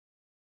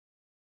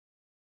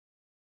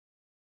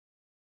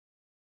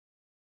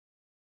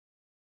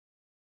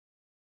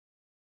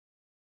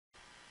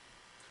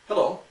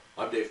Hello,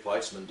 I'm Dave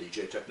Pleitzman,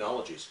 DJ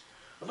Technologies.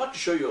 I'd like to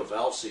show you a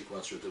valve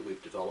sequencer that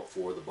we've developed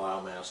for the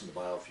biomass and the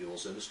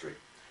biofuels industry.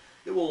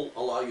 It will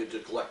allow you to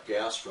collect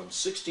gas from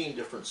 16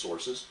 different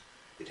sources.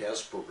 It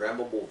has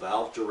programmable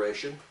valve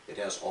duration. It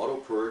has auto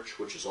purge,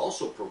 which is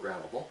also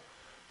programmable.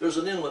 There's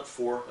an inlet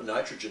for a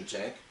nitrogen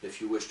tank if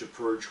you wish to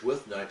purge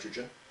with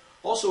nitrogen.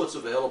 Also, it's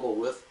available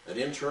with an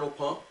internal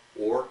pump,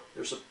 or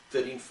there's a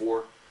fitting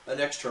for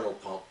an external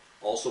pump,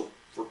 also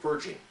for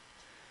purging.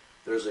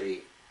 There's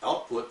a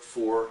output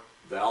for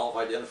valve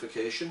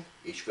identification.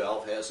 Each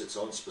valve has its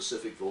own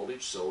specific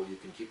voltage, so you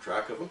can keep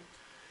track of them.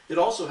 It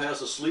also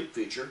has a sleep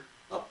feature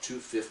up to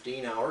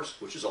 15 hours,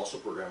 which is also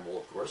programmable,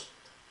 of course.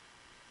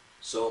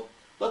 So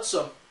let's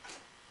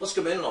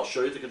come in and I'll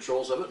show you the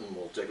controls of it, and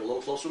we'll take a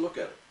little closer look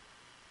at it.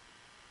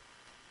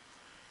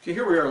 Okay,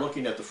 here we are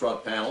looking at the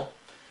front panel.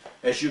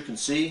 As you can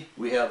see,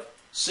 we have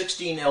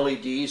 16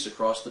 LEDs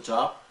across the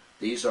top.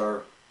 These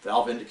are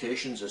valve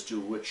indications as to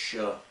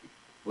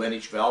when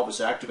each valve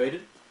is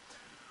activated.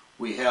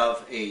 We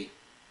have a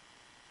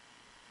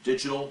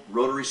digital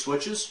rotary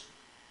switches.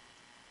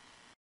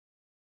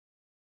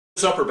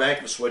 This upper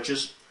bank of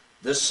switches,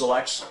 this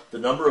selects the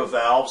number of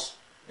valves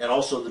and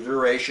also the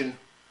duration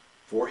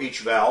for each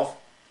valve.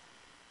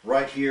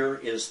 Right here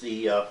is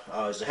the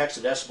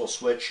hexadecimal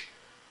switch.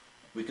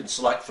 We can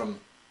select from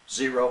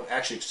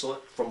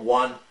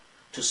 1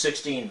 to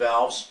 16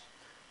 valves,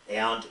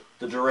 and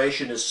the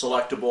duration is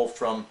selectable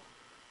from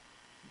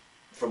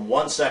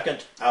 1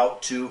 second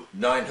out to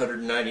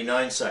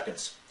 999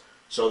 seconds.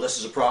 So this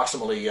is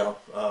approximately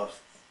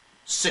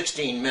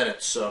 16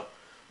 minutes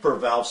per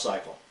valve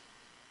cycle.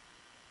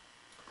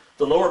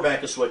 The lower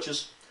bank of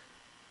switches,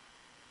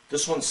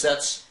 this one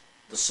sets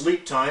the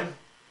sleep time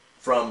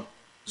from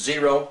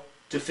 0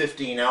 to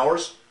 15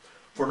 hours.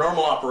 For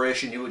normal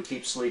operation, you would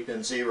keep sleep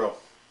in 0.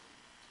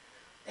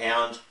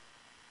 And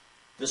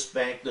this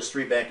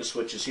three bank of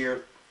switches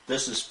here,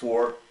 this is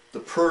for the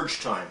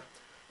purge time.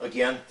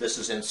 Again, this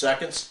is in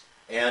seconds,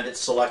 and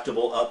it's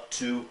selectable up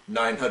to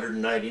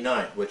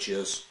 999, which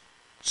is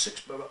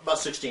about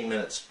 16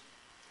 minutes.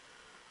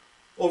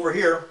 Over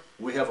here,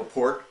 we have a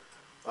port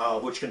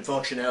which can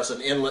function as an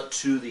inlet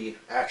to the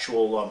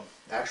actual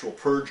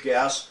purge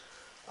gas.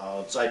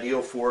 It's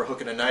ideal for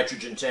hooking a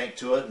nitrogen tank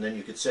to it, and then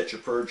you could set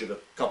your purge at a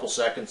couple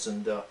seconds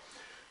and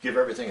give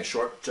everything a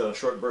short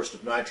burst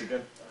of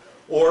nitrogen.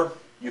 Or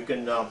you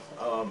can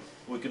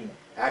we can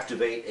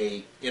activate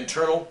an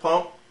internal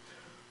pump.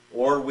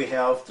 Or we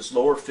have this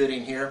lower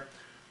fitting here.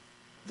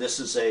 This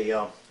is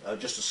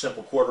just a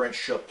simple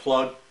 1/4-inch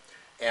plug,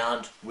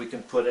 and we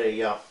can put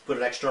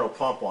an external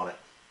pump on it.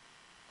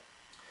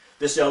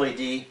 This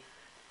LED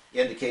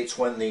indicates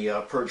when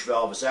the purge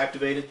valve is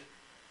activated,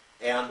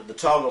 and the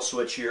toggle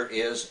switch here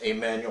is a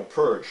manual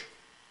purge.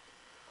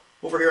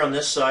 Over here on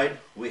this side,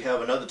 we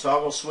have another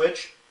toggle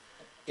switch.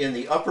 In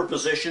the upper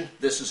position,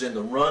 this is in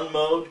the run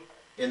mode.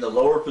 In the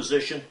lower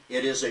position,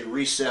 it is a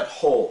reset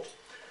hold.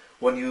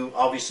 When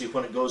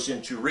it goes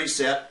into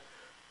reset,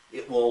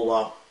 it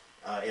will,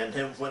 and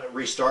then when it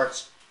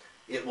restarts,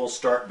 it will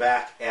start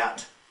back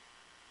at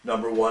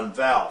number 1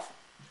 valve.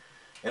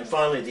 And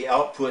finally, the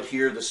output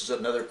here, this is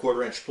another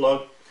 1/4-inch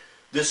plug.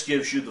 This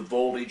gives you the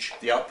voltage,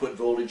 the output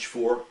voltage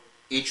for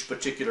each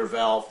particular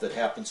valve that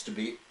happens to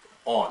be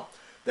on.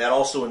 That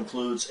also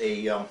includes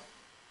the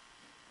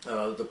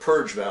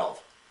purge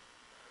valve.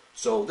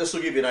 So this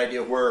will give you an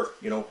idea where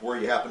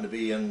you happen to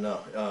be in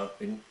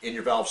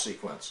your valve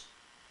sequence.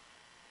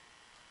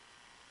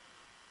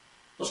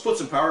 Let's put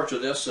some power to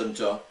this, and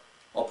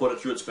I'll put it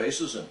through its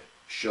paces and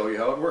show you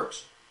how it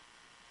works.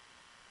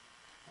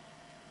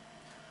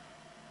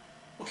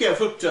 Okay, I've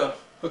hooked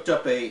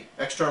up a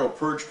external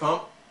purge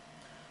pump.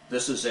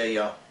 This is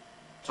a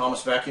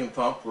Thomas vacuum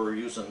pump.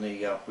 We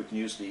can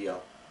use the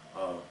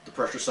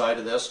pressure side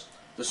of this.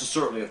 This is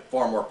certainly a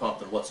far more pump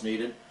than what's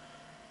needed.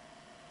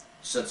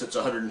 Since it's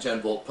a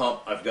 110 volt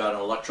pump, I've got an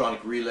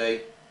electronic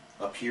relay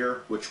up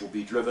here, which will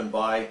be driven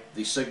by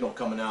the signal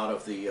coming out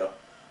of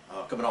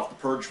coming off the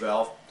purge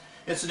valve.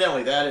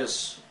 Incidentally, that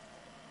is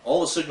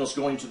all the signals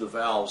going to the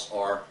valves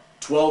are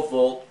 12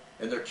 volt,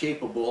 and they're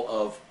capable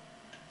of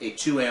a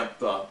 2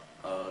 amp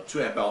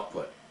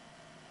output.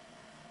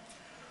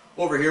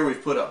 Over here,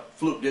 we've put a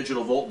Fluke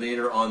digital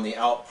voltmeter on the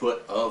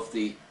output of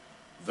the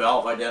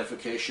valve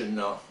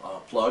identification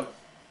plug,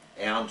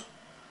 and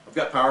I've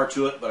got power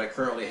to it, but I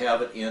currently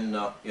have it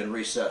in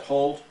reset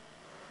hold.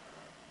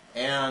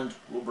 And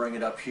we'll bring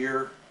it up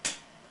here,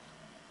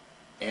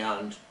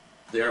 and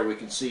there we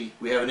can see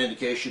we have an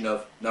indication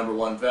of number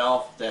 1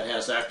 valve that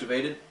has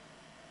activated.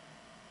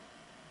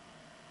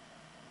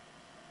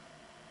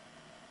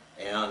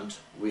 And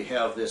we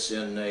have this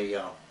in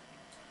a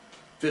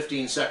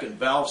 15-second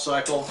valve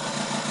cycle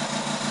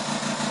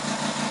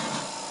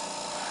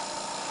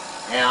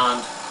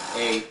and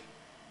a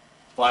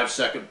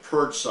 5-second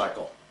purge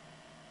cycle.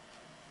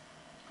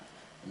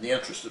 In the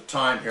interest of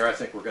time here, I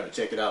think we're going to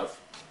take it out of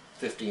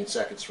 15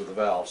 seconds for the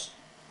valves.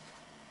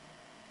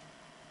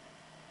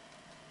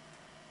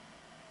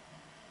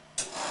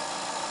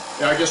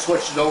 Now I just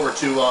switched it over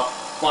to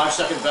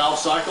 5-second valve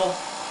cycle.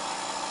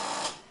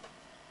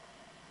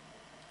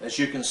 As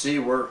you can see,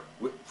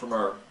 from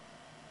our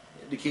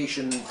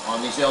indication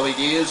on these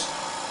LEDs,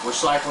 we're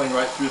cycling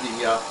right through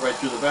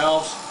the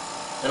valves,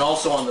 and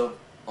also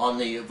on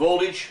the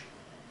voltage.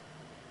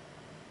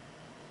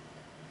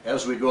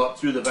 As we go up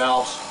through the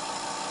valves,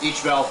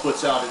 each valve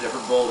puts out a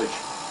different voltage.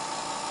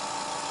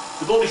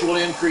 The voltage will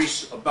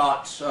increase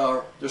about,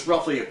 there's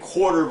roughly a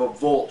quarter of a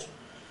volt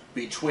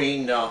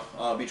between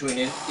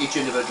each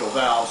individual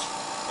valves.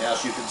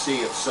 As you can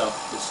see, it's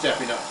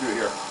stepping up through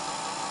here.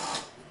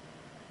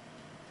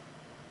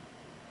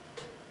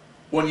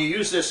 When you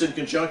use this in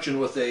conjunction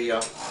with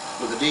a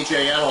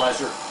DJ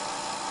analyzer,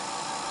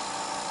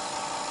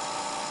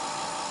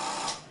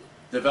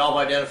 the valve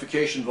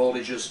identification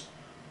voltages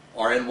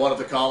are in one of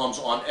the columns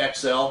on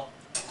XL,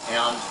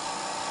 and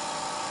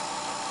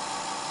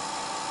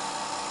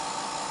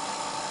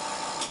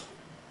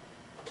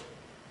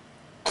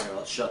here,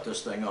 let's shut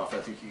this thing off. I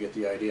think you get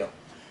the idea.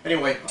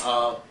 Anyway,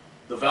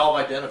 the valve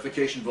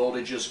identification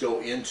voltages go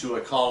into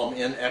a column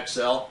in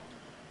XL,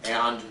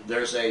 and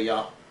there's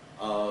a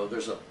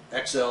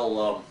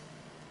XL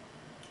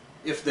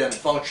if-then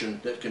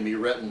function that can be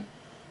written,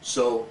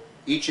 so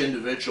each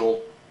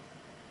individual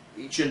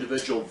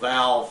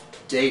valve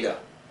data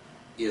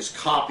is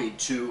copied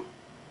to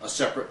a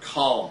separate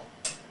column,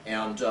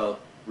 and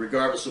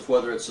regardless of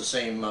whether it's the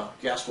same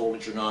gas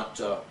voltage or not,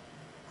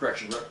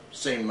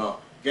 same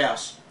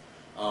gas,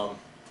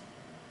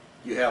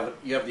 you have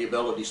the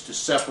abilities to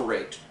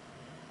separate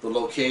the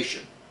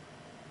location.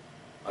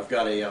 I've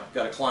got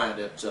a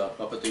client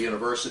up at the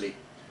university.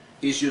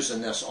 He's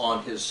using this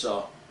on his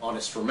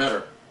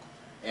fermenter,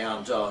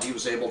 and he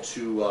was able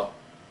to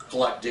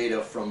collect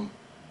data from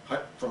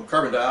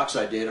carbon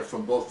dioxide data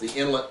from both the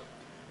inlet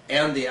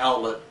and the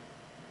outlet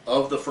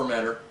of the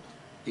fermenter.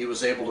 He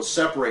was able to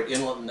separate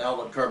inlet and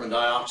outlet carbon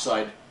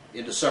dioxide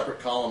into separate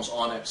columns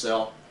on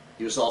XL.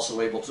 He was also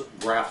able to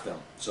graph them.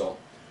 So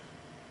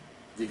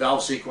the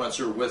valve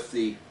sequencer with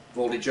the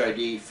voltage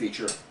ID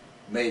feature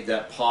made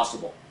that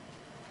possible.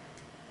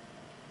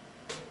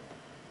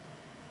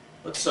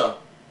 Let's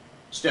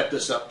step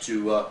this up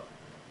to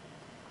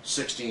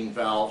 16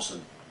 valves,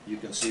 and you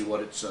can see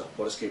what it's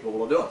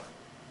capable of doing.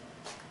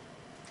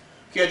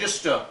 Okay, I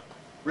just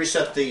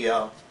reset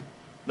the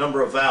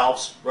number of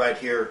valves right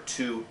here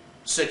to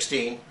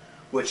 16,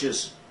 which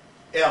is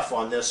F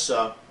on this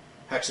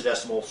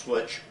hexadecimal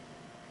switch.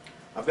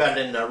 I've got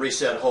it in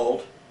reset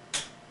hold.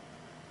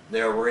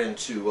 There, we're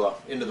into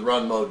the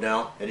run mode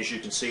now, and as you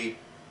can see,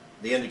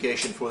 the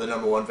indication for the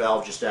number 1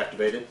 valve just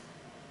activated,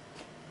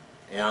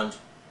 and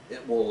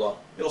it'll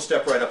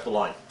step right up the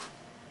line.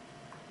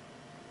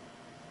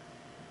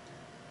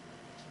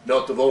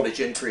 Note the voltage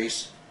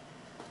increase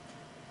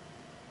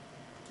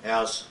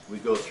as we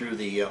go through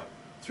the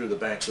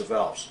banks of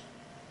valves.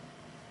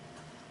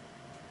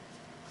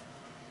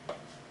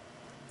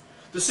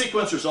 The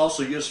sequencer is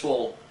also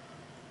useful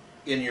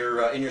in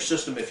your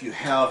system if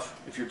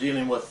you're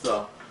dealing with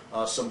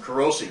some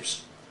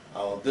corrosives.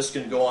 This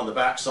can go on the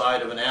back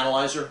side of an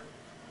analyzer,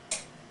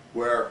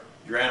 where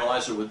your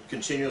analyzer would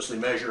continuously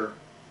measure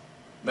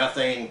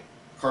methane,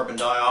 carbon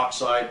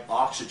dioxide,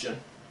 oxygen,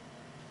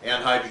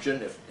 and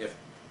hydrogen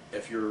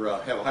if you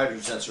have a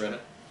hydrogen sensor in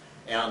it,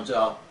 and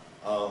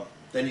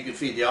then you can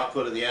feed the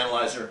output of the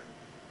analyzer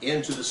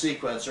into the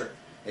sequencer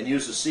and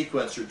use the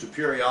sequencer to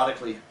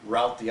periodically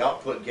route the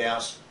output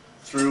gas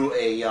through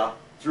a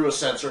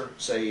sensor,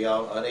 say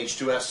an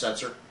H2S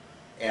sensor,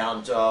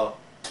 and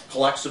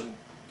collect some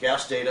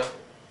gas data,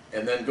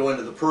 and then go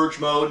into the purge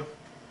mode,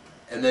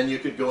 and then you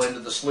could go into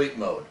the sleep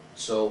mode.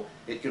 So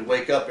it could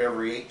wake up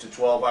every 8 to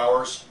 12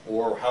 hours,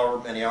 or however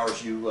many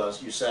hours you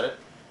set it,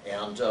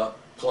 and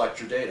collect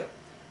your data.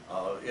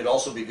 It'd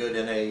also be good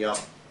in an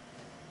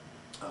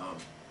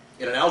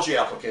algae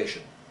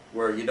application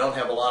where you don't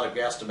have a lot of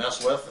gas to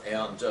mess with,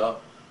 and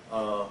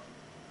you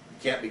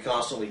can't be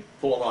constantly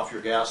pulling off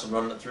your gas and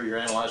running it through your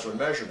analyzer and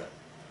measuring it.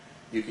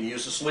 You can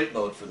use the sleep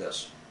mode for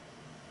this.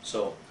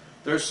 So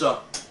there's a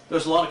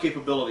lot of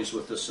capabilities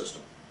with this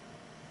system.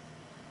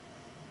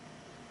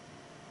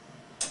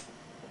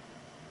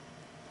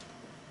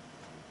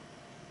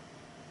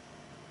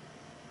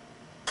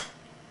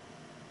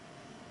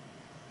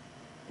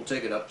 We'll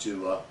take it up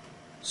to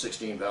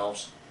 16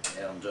 valves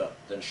and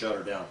then shut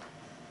her down.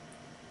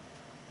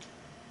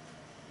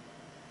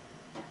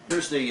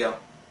 Here's the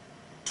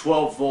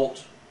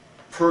 12-volt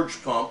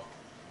purge pump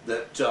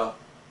that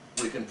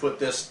we can put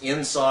this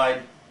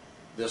inside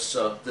this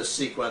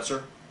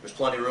sequencer. There's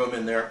plenty of room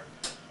in there,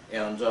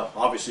 and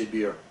obviously it'd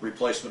be a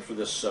replacement for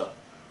this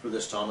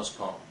Thomas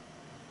pump.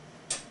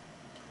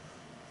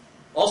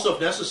 Also,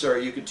 if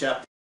necessary, you could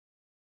tap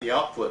the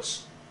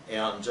outputs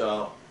and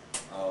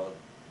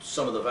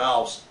some of the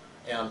valves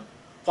and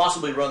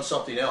possibly run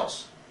something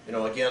else. You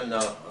know, again,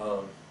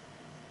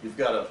 you've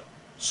got a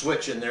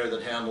switch in there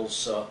that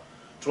handles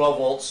 12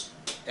 volts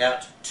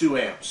at 2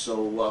 amps.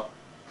 So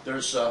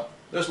there's a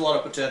lot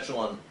of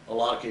potential and a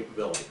lot of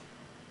capability.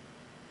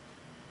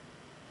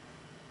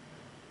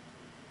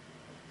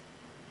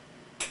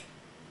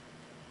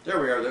 There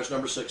we are. There's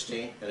number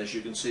 16, and as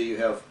you can see, you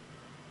have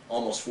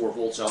almost 4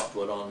 volts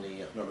output on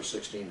the number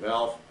 16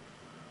 valve.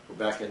 We're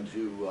back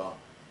into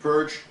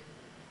Purge,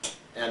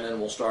 and then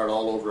we'll start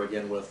all over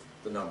again with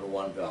the number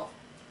 1 valve.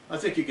 I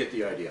think you get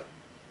the idea.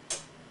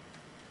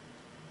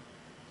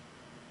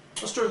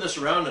 Let's turn this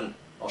around and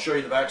I'll show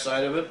you the back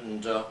side of it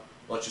and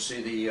let you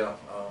see the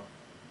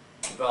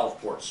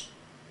valve ports.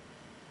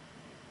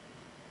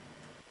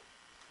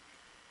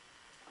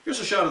 Here's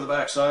a shot of the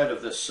back side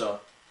of this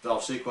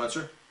valve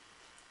sequencer.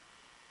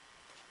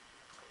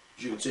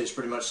 As you can see, it's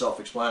pretty much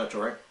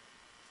self-explanatory.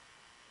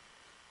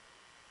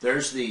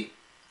 There's the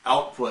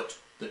output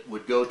that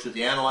would go to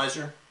the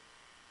analyzer,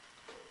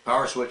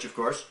 power switch of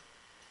course,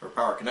 or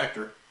power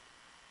connector,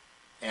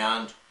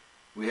 and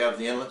we have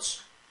the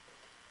inlets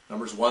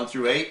numbers 1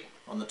 through 8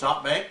 on the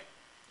top bank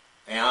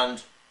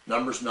and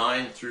numbers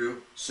 9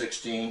 through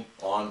 16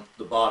 on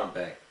the bottom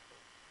bank.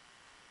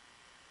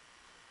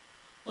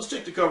 Let's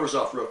take the covers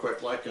off real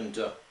quick and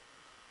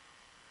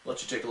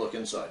let you take a look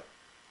inside.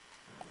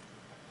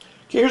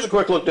 Okay, here's a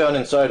quick look down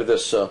inside of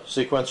this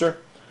sequencer.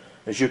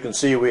 As you can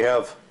see, we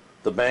have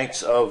the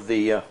banks of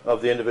the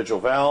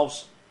individual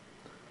valves.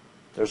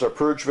 There's our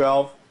purge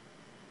valve.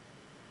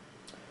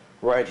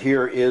 Right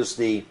here is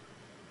the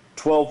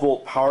 12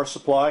 volt power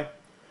supply.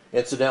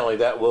 Incidentally,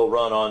 that will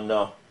run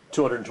on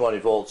 220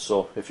 volts,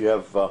 so if you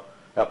have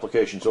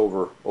applications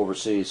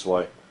overseas,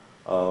 why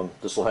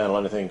this will handle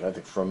anything, I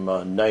think, from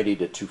 90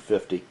 to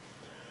 250.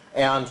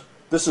 And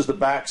this is the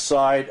back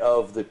side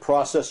of the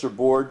processor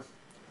board,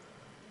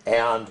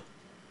 and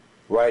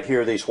right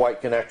here, these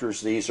white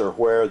connectors, these are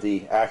where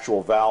the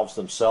actual valves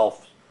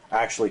themselves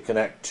actually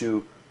connect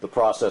to the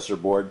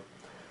processor board.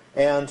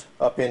 And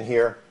up in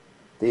here,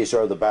 these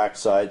are the back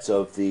sides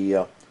of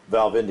the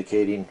valve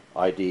indicating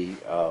ID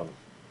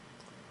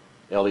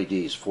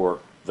LEDs for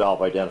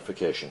valve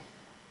identification.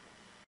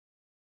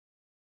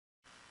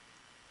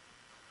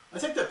 I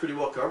think that pretty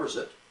well covers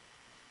it.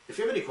 If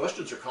you have any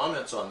questions or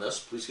comments on this,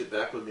 please get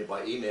back with me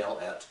by email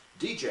at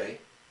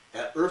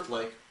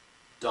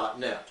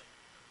dj@earthlink.net.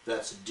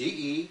 That's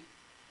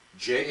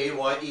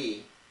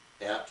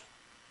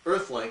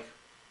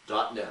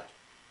DEJAYE@earthlink.net.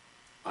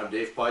 I'm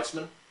Dave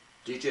Peitzman,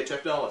 DJ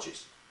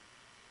Technologies.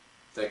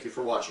 Thank you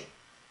for watching.